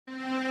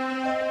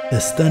The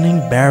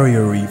stunning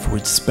barrier reef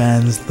which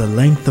spans the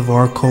length of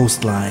our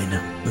coastline,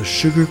 the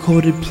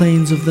sugar-coated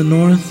plains of the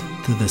north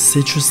to the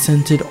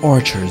citrus-scented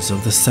orchards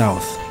of the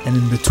south, and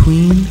in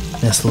between,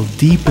 nestled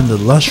deep in the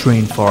lush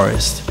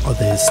rainforest, are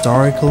the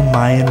historical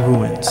Mayan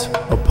ruins,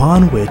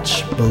 upon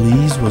which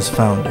Belize was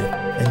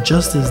founded. And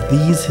just as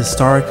these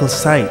historical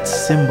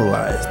sites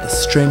symbolize the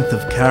strength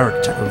of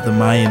character of the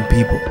Mayan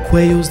people,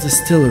 Cuello's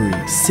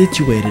distillery,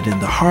 situated in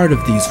the heart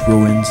of these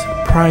ruins,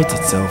 prides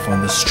itself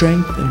on the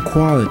strength and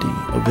quality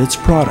of its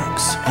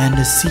products and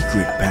a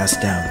secret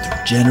passed down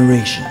through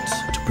generations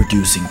to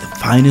producing the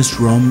finest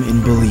rum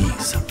in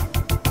Belize.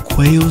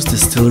 Cuello's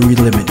Distillery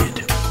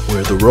Ltd,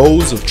 where the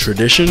roles of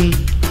tradition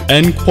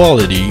and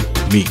quality